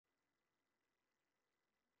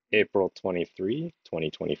April 23,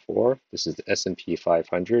 2024. This is the S&P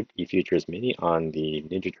 500 E-Futures Mini on the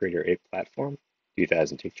NinjaTrader 8 platform,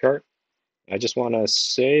 2000 tick chart. I just want to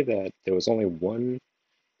say that there was only one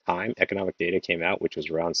time economic data came out, which was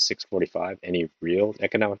around 6:45. Any real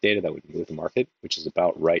economic data that would move the market, which is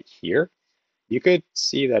about right here. You could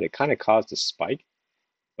see that it kind of caused a spike,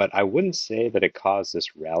 but I wouldn't say that it caused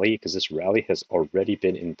this rally because this rally has already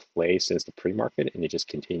been in play since the pre-market and it just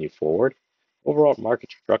continued forward. Overall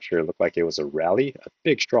market structure looked like it was a rally, a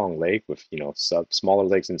big strong leg with smaller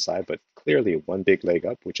legs inside, but clearly one big leg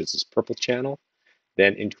up, which is this purple channel,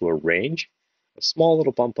 then into a range, a small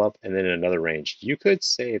little bump up, and then another range. You could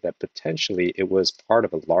say that potentially it was part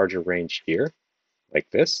of a larger range here, like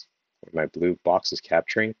this, where my blue box is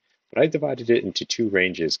capturing, but I divided it into two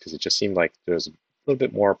ranges because it just seemed like there was a little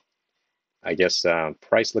bit more, I guess,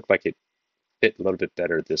 price looked like it fit a little bit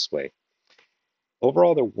better this way.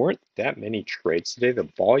 Overall, there weren't that many trades today. The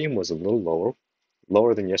volume was a little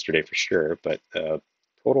lower than yesterday for sure, but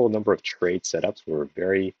total number of trade setups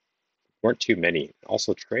weren't too many.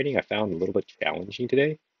 Also, trading I found a little bit challenging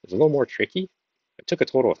today. It was a little more tricky. I took a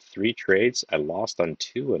total of 3 trades. I lost on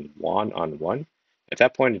 2 and won on 1. At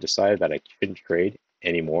that point, I decided that I couldn't trade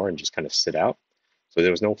anymore and just kind of sit out. So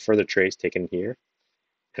there was no further trades taken here.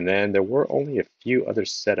 And then there were only a few other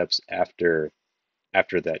setups after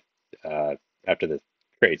that after the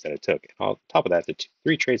trades that I took. And on top of that, the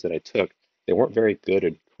 3 trades that I took, they weren't very good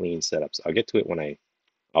and clean setups. I'll get to it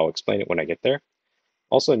I'll explain it when I get there.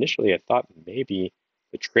 Also, initially, I thought maybe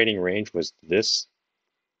the trading range was this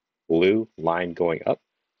blue line going up.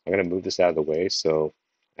 I'm going to move this out of the way so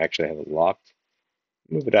I actually have it locked.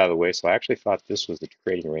 Move it out of the way. So I actually thought this was the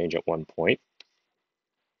trading range at one point.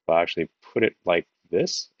 But I actually put it like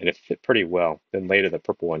this, and it fit pretty well. Then later, the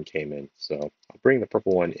purple one came in. So I'll bring the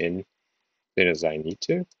purple one in as soon as I need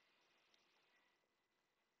to.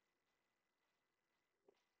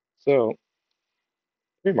 So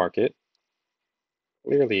pre-market,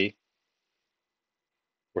 clearly,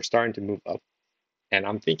 we're starting to move up. And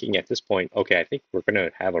I'm thinking at this point, okay, I think we're going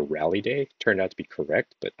to have a rally day. Turned out to be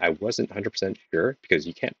correct, but I wasn't 100% sure because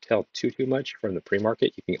you can't tell too much from the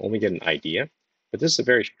pre-market. You can only get an idea. But this is a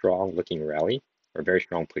very strong looking rally or a very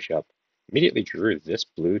strong push up. Immediately drew this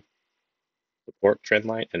blue support trend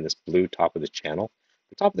line and this blue top of the channel.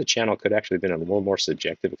 The top of the channel could actually have been a little more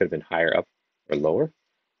subjective. It could have been higher up or lower.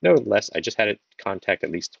 Nevertheless, I just had it contact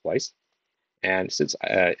at least twice. And since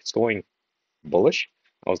it's going bullish,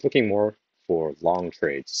 I was looking more for long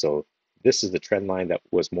trades. So this is the trend line that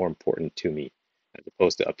was more important to me, as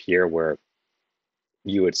opposed to up here where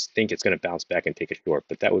you would think it's going to bounce back and take a short,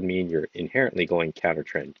 but that would mean you're inherently going counter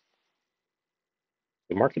trend.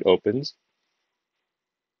 The market opens.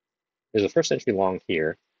 There's a first entry long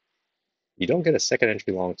here. You don't get a second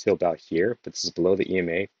entry long till about here, but this is below the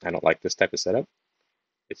EMA. I don't like this type of setup.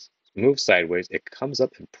 It's moved sideways. It comes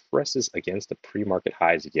up and presses against the pre-market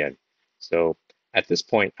highs again. So at this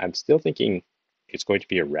point, I'm still thinking it's going to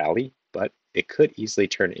be a rally, but it could easily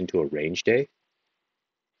turn into a range day.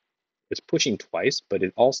 It's pushing twice, but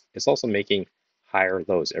it's also making higher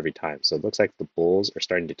lows every time. So it looks like the bulls are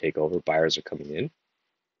starting to take over. Buyers are coming in.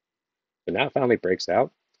 So now it finally breaks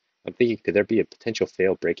out. I'm thinking, could there be a potential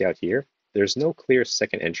failed breakout here? There's no clear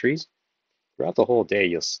second entries. Throughout the whole day,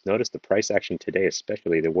 you'll notice the price action today,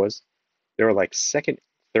 especially, there were like second,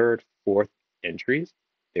 third, fourth entries.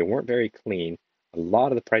 They weren't very clean. A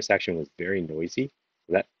lot of the price action was very noisy.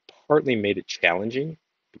 That partly made it challenging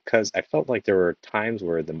because I felt like there were times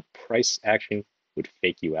where the price action would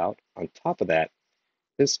fake you out. On top of that,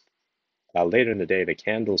 this later in the day, the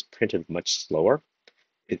candles printed much slower.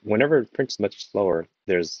 Whenever it prints much slower,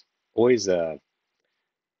 there's always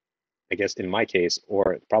I guess in my case,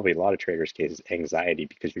 or probably a lot of traders' cases, anxiety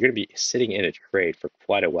because you're going to be sitting in a trade for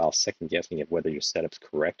quite a while, second guessing of whether your setup's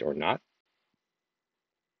correct or not.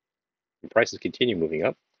 And prices continue moving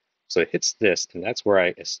up. So it hits this, and that's where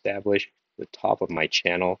I establish the top of my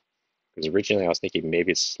channel. Because originally I was thinking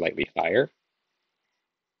maybe it's slightly higher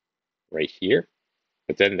right here,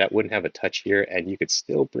 but then that wouldn't have a touch here, and you could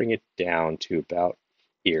still bring it down to about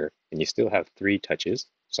here, and you still have 3 touches.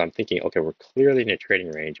 So I'm thinking, okay, we're clearly in a trading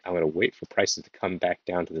range. I'm going to wait for prices to come back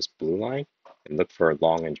down to this blue line and look for a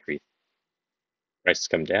long entry. Prices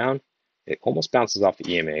come down, it almost bounces off the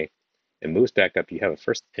EMA and moves back up. You have a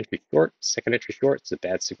first entry short, second entry short. It's a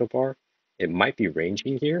bad signal bar. It might be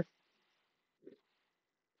ranging here.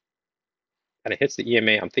 Kind of hits the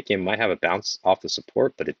EMA. I'm thinking it might have a bounce off the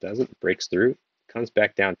support, but it doesn't. It breaks through, comes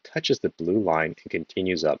back down, touches the blue line, and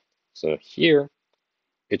continues up. So here,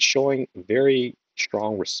 it's showing very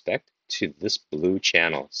strong respect to this blue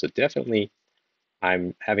channel. So definitely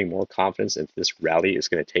I'm having more confidence that this rally is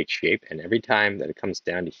going to take shape. And every time that it comes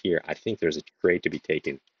down to here, I think there's a trade to be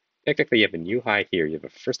taken. Technically, you have a new high here. You have a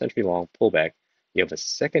first entry long pullback. You have a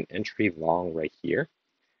second entry long right here.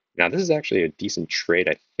 Now, this is actually a decent trade,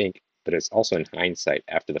 I think, but it's also in hindsight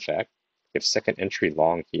after the fact. You have second entry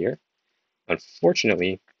long here.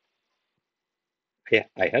 Unfortunately,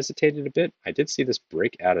 I hesitated a bit. I did see this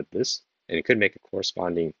break out of this, and it could make a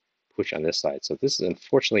corresponding push on this side. So this is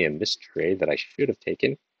unfortunately a missed trade that I should have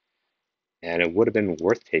taken, and it would have been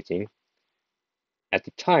worth taking. At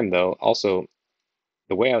the time, though, also,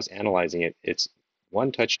 the way I was analyzing it, it's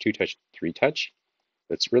one touch, two touch, three touch.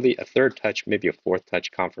 It's really a third touch, maybe a fourth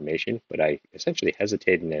touch confirmation, but I essentially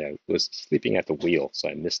hesitated and I was sleeping at the wheel, so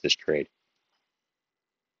I missed this trade.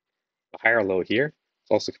 A higher low here.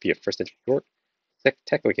 It also could be a first entry short.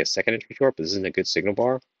 Technically a second entry short, but this isn't a good signal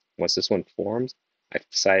bar. Once this one forms, I've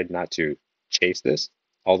decided not to chase this,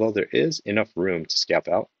 although there is enough room to scalp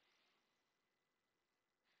out.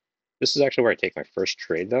 This is actually where I take my first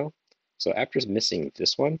trade though. So after missing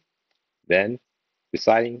this one, then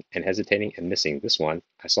deciding and hesitating and missing this one,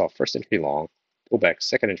 I saw first entry long, pull back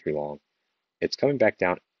second entry long. It's coming back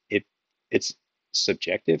down. It's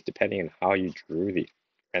subjective depending on how you drew the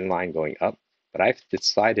trend line going up, but I've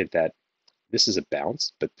decided that this is a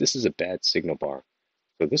bounce, but this is a bad signal bar.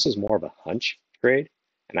 So this was more of a hunch trade,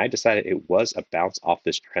 and I decided it was a bounce off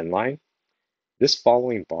this trend line. This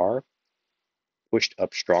following bar pushed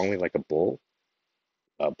up strongly like a bull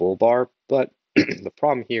bar, but the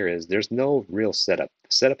problem here is there's no real setup.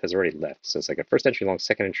 The setup has already left. So it's like a first entry long,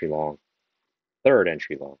 second entry long, third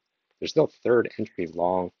entry long. There's no third entry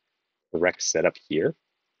long correct setup here.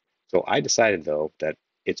 So I decided though that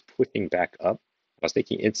it's pushing back up. I was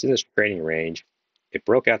thinking it's in this trading range. It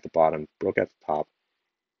broke out the bottom, broke out the top.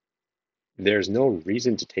 There's no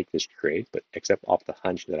reason to take this trade, but except off the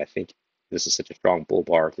hunch that I think this is such a strong bull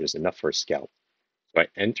bar, there's enough for a scalp. So I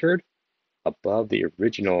entered above the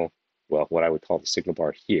original, well, what I would call the signal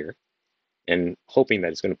bar here, and hoping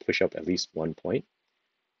that it's going to push up at least 1 point.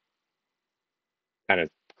 Kind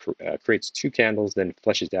of creates two candles, then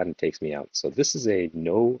flushes down and takes me out. So this is a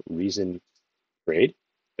no reason trade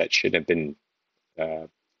that should have been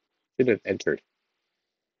entered.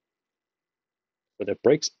 But it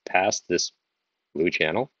breaks past this blue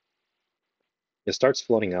channel. It starts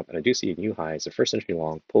floating up, and I do see a new high. It's a first entry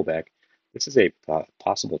long pullback. This is a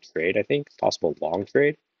possible trade, I think, possible long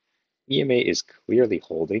trade. EMA is clearly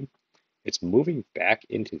holding. It's moving back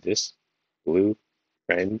into this blue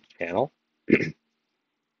trend channel.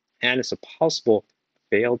 And it's a possible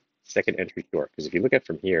failed second entry short. Because if you look at it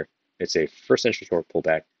from here, it's a first entry short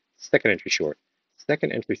pullback, second entry short.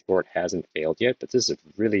 Second entry short hasn't failed yet, but this is a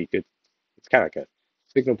really good, it's kind of like a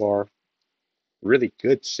signal bar, really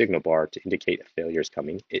good signal bar to indicate a failure is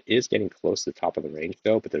coming. It is getting close to the top of the range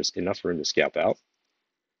though, but there's enough room to scalp out.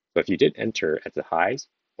 So if you did enter at the highs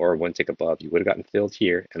or one tick above, you would have gotten filled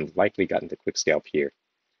here and likely gotten the quick scalp here.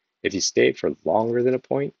 If you stayed for longer than a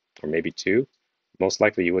point, or maybe two, most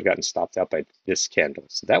likely you would have gotten stopped out by this candle.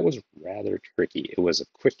 So that was rather tricky. It was a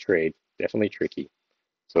quick trade, definitely tricky.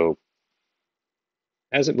 So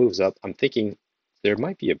as it moves up, I'm thinking there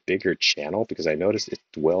might be a bigger channel because I noticed it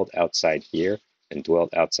dwelled outside here and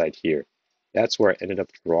dwelled outside here. That's where I ended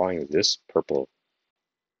up drawing this purple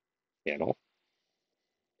channel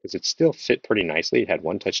because it still fit pretty nicely. It had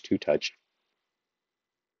one touch, two touch,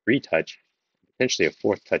 three touch, potentially a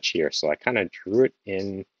fourth touch here. So I kind of drew it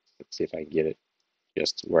in. Let's see if I can get it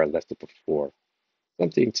just where I left it before.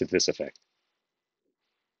 Something to this effect.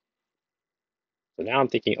 So now I'm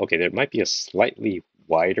thinking, okay, there might be a slightly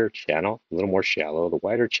wider channel, a little more shallow. The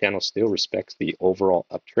wider channel still respects the overall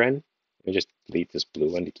uptrend. Let me just delete this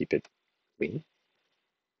blue one to keep it clean.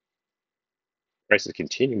 Prices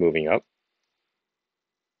continue moving up.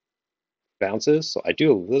 Bounces. So I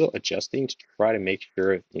do a little adjusting to try to make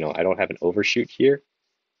sure, I don't have an overshoot here.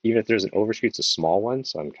 Even if there's an overshoot, it's a small one.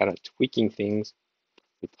 So I'm kind of tweaking things.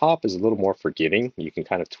 The top is a little more forgiving. You can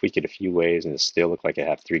kind of tweak it a few ways and it still look like I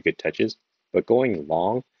have three good touches. But going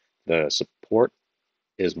long, the support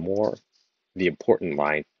is more the important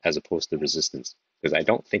line as opposed to resistance, because I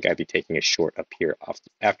don't think I'd be taking a short up here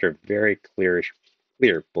after a very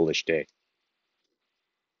clear bullish day.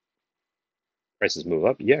 Prices move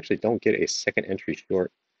up. You actually don't get a second entry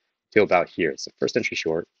short till about here. It's the first entry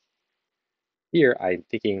short. Here, I'm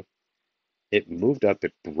thinking it moved up.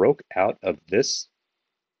 It broke out of this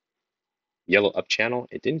yellow up channel.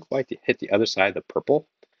 It didn't quite hit the other side of the purple,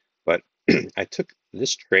 but I took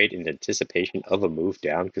this trade in anticipation of a move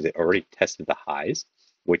down because it already tested the highs,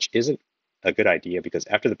 which isn't a good idea because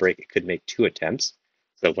after the break, it could make two attempts.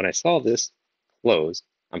 So when I saw this close,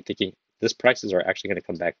 I'm thinking this prices are actually going to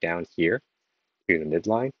come back down here to the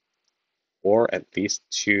midline, or at least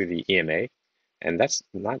to the EMA. And that's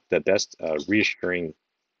not the best reassuring,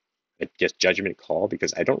 I guess, judgment call,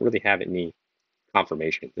 because I don't really have any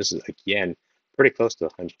confirmation. This is, again, pretty close to a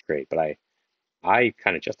 100 trade, but I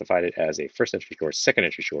kind of justified it as a first entry short, second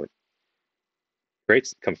entry short.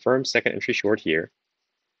 Trades confirmed second entry short here.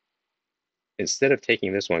 Instead of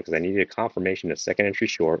taking this one, because I needed a confirmation of second entry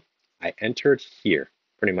short, I entered here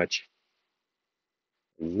pretty much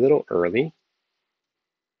a little early.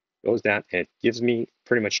 Goes down and it gives me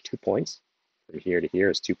pretty much 2 points. From here to here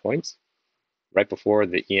is 2 points. Right before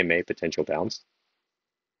the EMA potential bounce.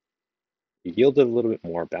 It yielded a little bit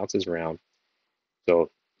more, bounces around.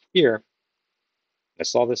 So here, I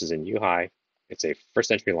saw this as a new high. It's a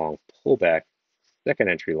first entry long pullback, second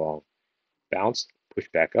entry long bounce, push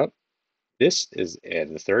back up. This is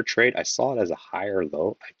the third trade. I saw it as a higher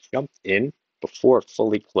low. I jumped in before it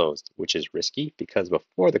fully closed, which is risky because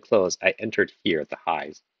before the close, I entered here at the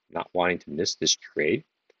highs, not wanting to miss this trade.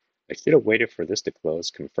 I should have waited for this to close,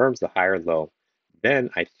 confirms the higher low. Then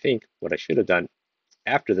I think what I should have done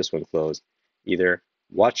after this one closed, either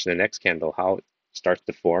watch the next candle, how it starts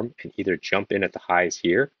to form, and either jump in at the highs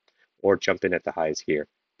here or jump in at the highs here.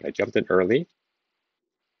 But I jumped in early.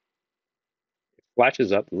 It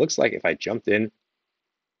flashes up. It looks like if I jumped in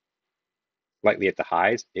slightly at the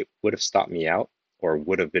highs, it would have stopped me out or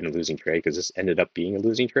would have been a losing trade, because this ended up being a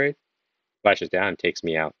losing trade. Flashes down and takes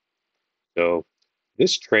me out. So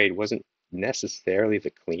this trade wasn't necessarily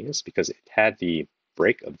the cleanest because it had the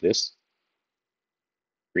break of this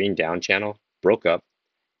green down channel, broke up.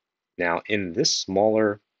 Now in this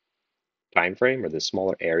smaller time frame or this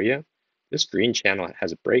smaller area, this green channel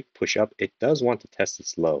has a break, push up. It does want to test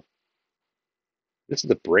its low. This is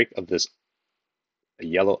the break of this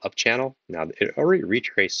yellow up channel. Now it already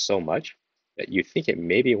retraced so much that you think it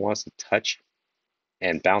maybe wants to touch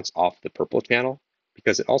and bounce off the purple channel,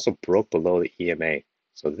 because it also broke below the EMA.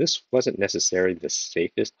 So this wasn't necessarily the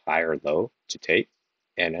safest higher low to take.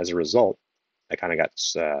 And as a result, I kind of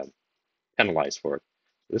got penalized for it.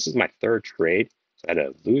 So this is my third trade. So I had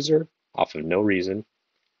a loser off of no reason.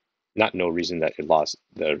 Not no reason that it lost.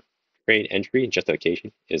 The trade entry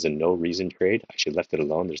justification is a no reason trade. I should have left it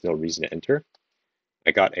alone. There's no reason to enter.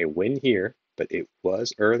 I got a win here, but it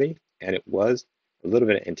was early and it was a little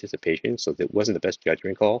bit of anticipation, so it wasn't the best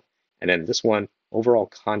judgment call. And then this one, overall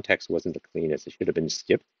context wasn't the cleanest. It should have been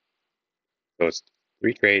skipped. So it's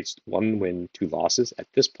 3 trades, 1 win, 2 losses. At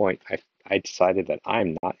this point, I decided that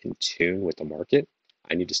I'm not in tune with the market.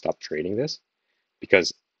 I need to stop trading this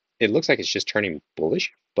because it looks like it's just turning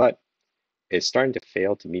bullish, but it's starting to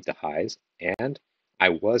fail to meet the highs. And I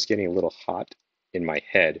was getting a little hot in my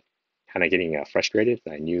head, kind of getting frustrated.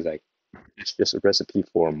 I knew like it's just a recipe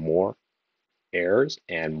for more errors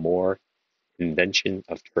and more invention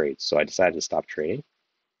of trades. So I decided to stop trading.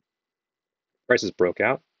 Prices broke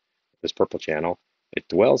out this purple channel. It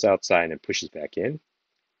dwells outside and pushes back in,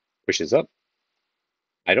 pushes up.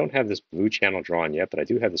 I don't have this blue channel drawn yet, but I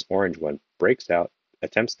do have this orange one. Breaks out,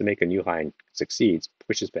 attempts to make a new high and succeeds,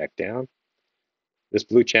 pushes back down. This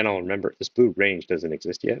blue channel, remember, this blue range doesn't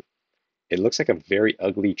exist yet. It looks like a very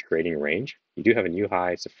ugly trading range. You do have a new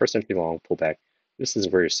high. It's a first entry long pullback. This is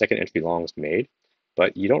where your second entry long is made,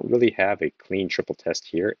 but you don't really have a clean triple test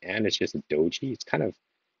here, and it's just a doji. It's kind of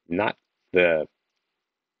not the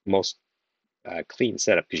most clean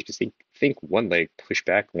setup, because you can think one leg push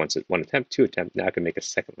back once at one attempt, 2 attempt, now I can make a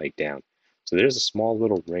second leg down. So there's a small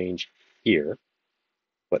little range here,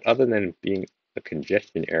 but other than being a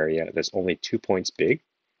congestion area that's only 2 points big,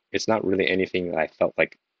 it's not really anything that I felt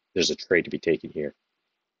like there's a trade to be taken here.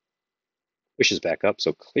 Pushes back up,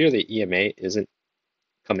 so clearly EMA isn't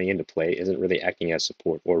coming into play, isn't really acting as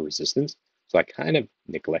support or resistance. So I kind of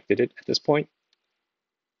neglected it at this point.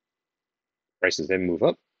 Prices then move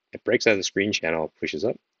up. It breaks out of the screen channel, pushes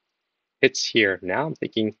up, hits here. Now I'm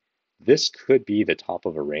thinking this could be the top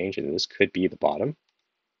of a range and this could be the bottom.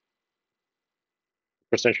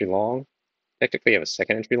 First entry long. Technically I have a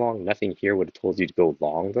second entry long. Nothing here would have told you to go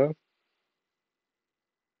long though.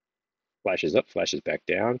 Flashes up, flashes back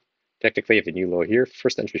down. Technically I have a new low here.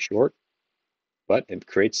 First entry short, but it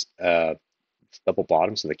creates a double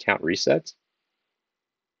bottom, so the count resets.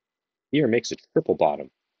 Here makes a triple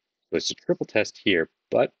bottom. So it's a triple test here,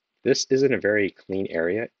 but this isn't a very clean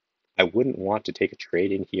area. I wouldn't want to take a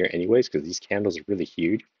trade in here anyways, because these candles are really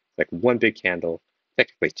huge. Like one big candle,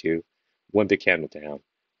 technically 2, one big candle down,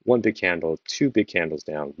 one big candle, 2 big candles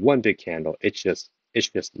down, one big candle. It's just a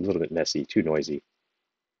little bit messy, too noisy.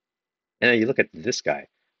 And then you look at this guy.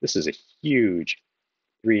 This is a huge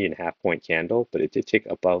 3.5 point candle, but it did tick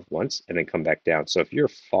above once and then come back down. So if you're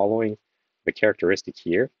following a characteristic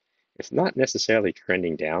here. It's not necessarily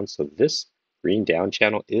trending down, so this green down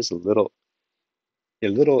channel is a little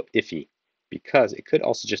iffy because it could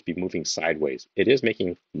also just be moving sideways. It is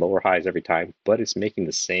making lower highs every time, but it's making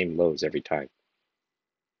the same lows every time.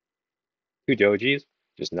 Two dojis,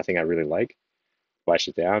 just nothing I really like.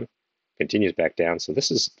 Flashes down, continues back down. So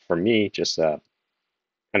this is, for me, just a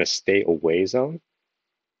kind of stay away zone.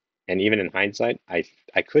 And even in hindsight, I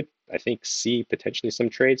could, I think, see potentially some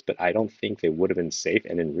trades, but I don't think they would have been safe.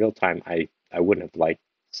 And in real time, I wouldn't have liked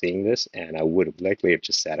seeing this, and I would have likely have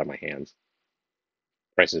just sat on my hands.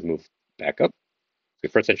 Prices move back up. So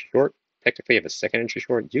first entry short, technically have a second entry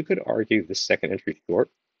short. You could argue this second entry short,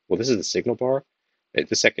 well, this is the signal bar.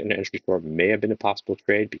 The second entry short may have been a possible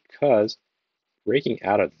trade because breaking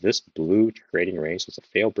out of this blue trading range, so it's a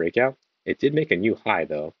failed breakout. It did make a new high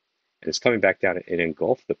though, and it's coming back down and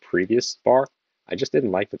engulfed the previous bar. I just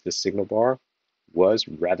didn't like that this signal bar was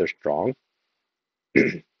rather strong.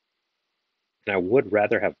 And I would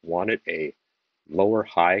rather have wanted a lower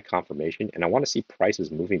high confirmation, and I want to see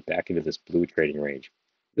prices moving back into this blue trading range.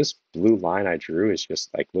 This blue line I drew is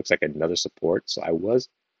just like, looks like another support. So I was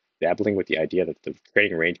dabbling with the idea that the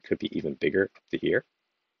trading range could be even bigger up to here.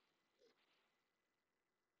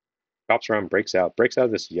 Chops around, breaks out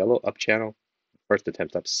of this yellow up channel. First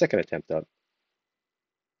attempt up, second attempt up.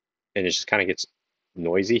 And it just kind of gets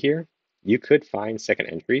noisy here. You could find second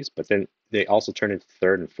entries, but then they also turn into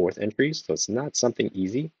third and fourth entries. So it's not something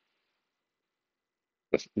easy.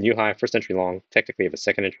 The new high, first entry long, technically have a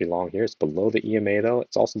second entry long here. It's below the EMA though. It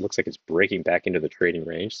also looks like it's breaking back into the trading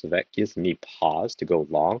range. So that gives me pause to go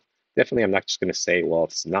long. Definitely, I'm not just going to say, well,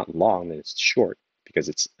 if it's not long, then it's short, because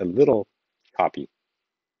it's a little choppy.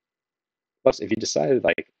 Plus, if you decided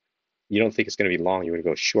like you don't think it's going to be long, you would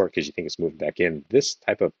go short because you think it's moving back in. This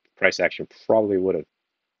type of price action probably would have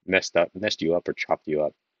messed you up or chopped you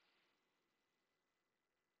up.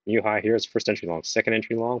 New high here is first entry long, second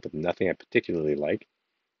entry long, but nothing I particularly like.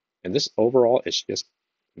 And this overall is just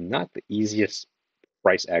not the easiest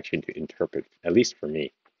price action to interpret, at least for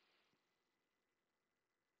me.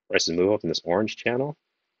 Prices move up in this orange channel.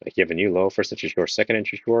 Like you have a new low, first entry short, second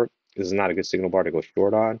entry short. This is not a good signal bar to go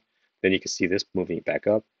short on. Then you can see this moving back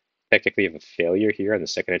up. Technically, you have a failure here on the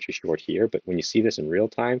second entry short here, but when you see this in real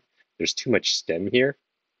time, there's too much stem here,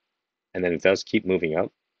 and then it does keep moving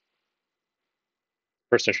up.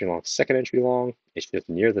 First entry long, second entry long, it's just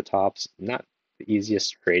near the tops, not the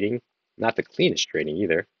easiest trading, not the cleanest trading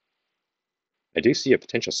either. I do see a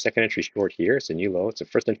potential second entry short here. It's a new low. It's a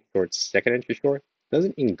first entry short, second entry short.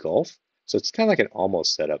 Doesn't engulf, so it's kind of like an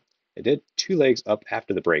almost setup. It did two legs up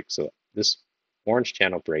after the break, so this orange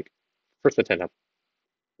channel break, first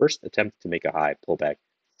attempt to make a high, pullback,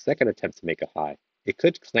 second attempt to make a high. It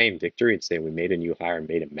could claim victory and say we made a new high or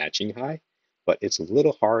made a matching high, but it's a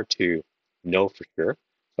little hard to know for sure.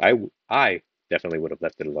 So I definitely would have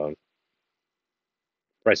left it alone.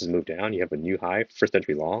 Prices move down. You have a new high, first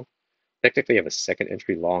entry long. Technically, you have a second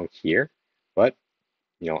entry long here, but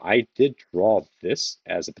I did draw this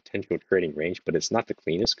as a potential trading range, but it's not the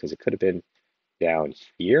cleanest because it could have been down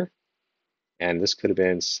here, and this could have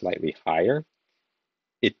been slightly higher.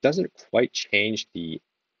 It doesn't quite change the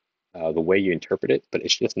way you interpret it, but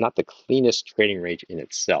it's just not the cleanest trading range in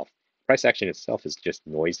itself. Price action itself is just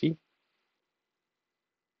noisy.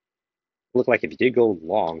 Look like if you did go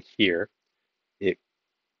long here, it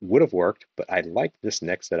would have worked, but I like this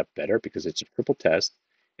next setup better because it's a triple test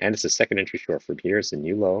and it's a second entry short. From here is a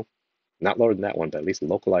new low, not lower than that one, but at least a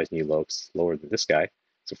localized new low, lower than this guy.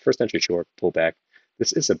 So first entry short, pullback.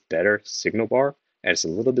 This is a better signal bar and it's a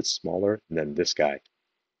little bit smaller than this guy.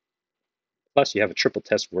 Plus you have a triple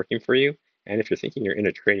test working for you. And if you're thinking you're in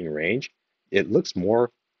a trading range, it looks more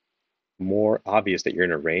obvious that you're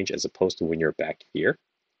in a range as opposed to when you're back here.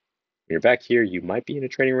 When you're back here, you might be in a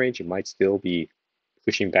trading range. You might still be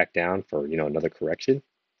pushing back down for another correction.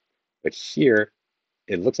 But here,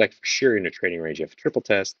 it looks like for sure in a trading range. You have a triple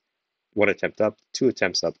test, one attempt up, two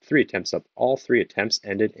attempts up, three attempts up. All three attempts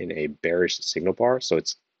ended in a bearish signal bar. So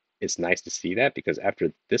it's nice to see that because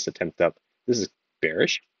after this attempt up, this is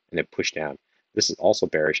bearish and it pushed down. This is also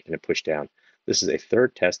bearish and it pushed down. This is a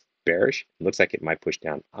third test, bearish. It looks like it might push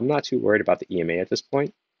down. I'm not too worried about the EMA at this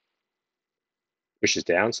point. Pushes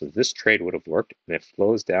down, so this trade would have worked, and it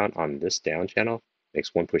flows down on this down channel,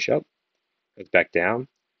 makes one push up, goes back down.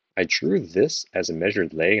 I drew this as a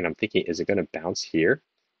measured leg, and I'm thinking, is it going to bounce here?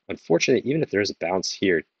 Unfortunately, even if there's a bounce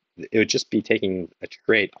here, it would just be taking a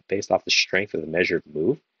trade based off the strength of the measured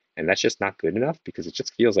move, and that's just not good enough because it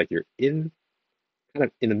just feels like you're kind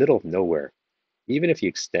of in the middle of nowhere. Even if you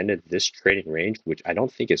extended this trading range, which I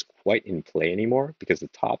don't think is quite in play anymore because the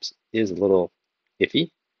tops is a little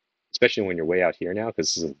iffy, especially when you're way out here now,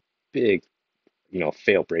 because this is a big,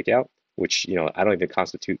 fail breakout, which, I don't even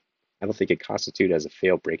constitute, I don't think it constitute as a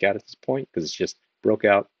fail breakout at this point because it's just broke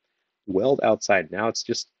out, welled outside. Now it's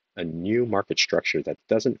just a new market structure that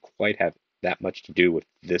doesn't quite have that much to do with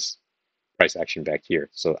this price action back here.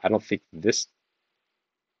 So I don't think this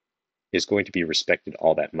is going to be respected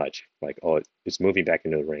all that much. Like, oh, it's moving back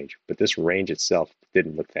into the range. But this range itself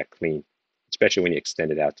didn't look that clean, especially when you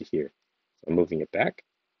extend it out to here. So I'm moving it back.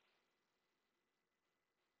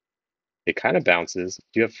 It kind of bounces.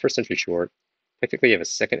 You have first entry short. Technically, you have a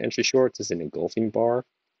second entry short. This is an engulfing bar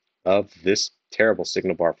of this terrible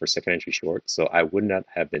signal bar for second entry short. So I would not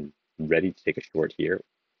have been ready to take a short here.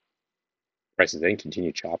 Prices then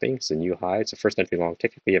continue chopping. It's a new high. It's a first entry long.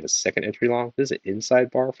 Technically, you have a second entry long. This is an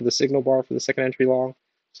inside bar for the signal bar for the second entry long.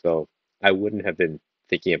 So I wouldn't have been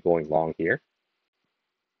thinking of going long here.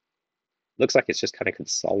 Looks like it's just kind of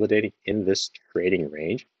consolidating in this trading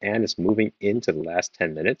range, and it's moving into the last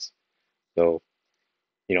 10 minutes. So,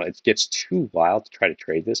 it gets too wild to try to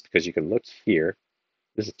trade this because you can look here.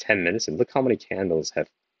 This is 10 minutes, and look how many candles have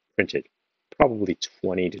printed. Probably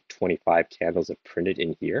 20 to 25 candles have printed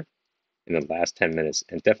in here in the last 10 minutes.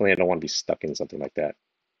 And definitely I don't want to be stuck in something like that.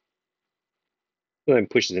 So then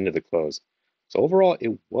pushes into the close. So overall,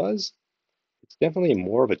 it's definitely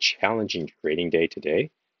more of a challenging trading day today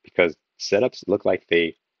because setups look like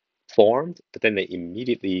they formed, but then they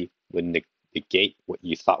immediately would negate what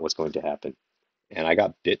you thought was going to happen. And I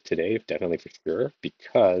got bit today, definitely for sure,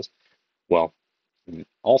 because, well,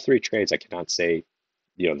 all three trades I cannot say,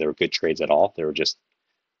 they were good trades at all. They were just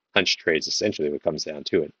hunch trades, essentially, what comes down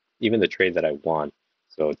to it. Even the trade that I won.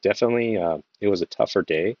 So definitely, it was a tougher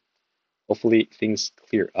day. Hopefully things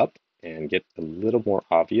clear up and get a little more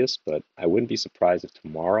obvious, but I wouldn't be surprised if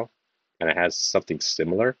tomorrow kind of has something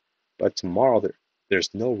similar. But tomorrow there's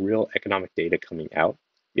no real economic data coming out.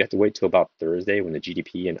 You have to wait till about Thursday when the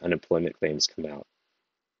GDP and unemployment claims come out,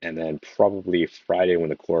 and then probably Friday when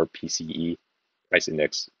the core PCE price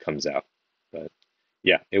index comes out. But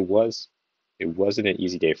yeah, it wasn't an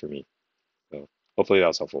easy day for me. So hopefully that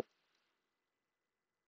was helpful.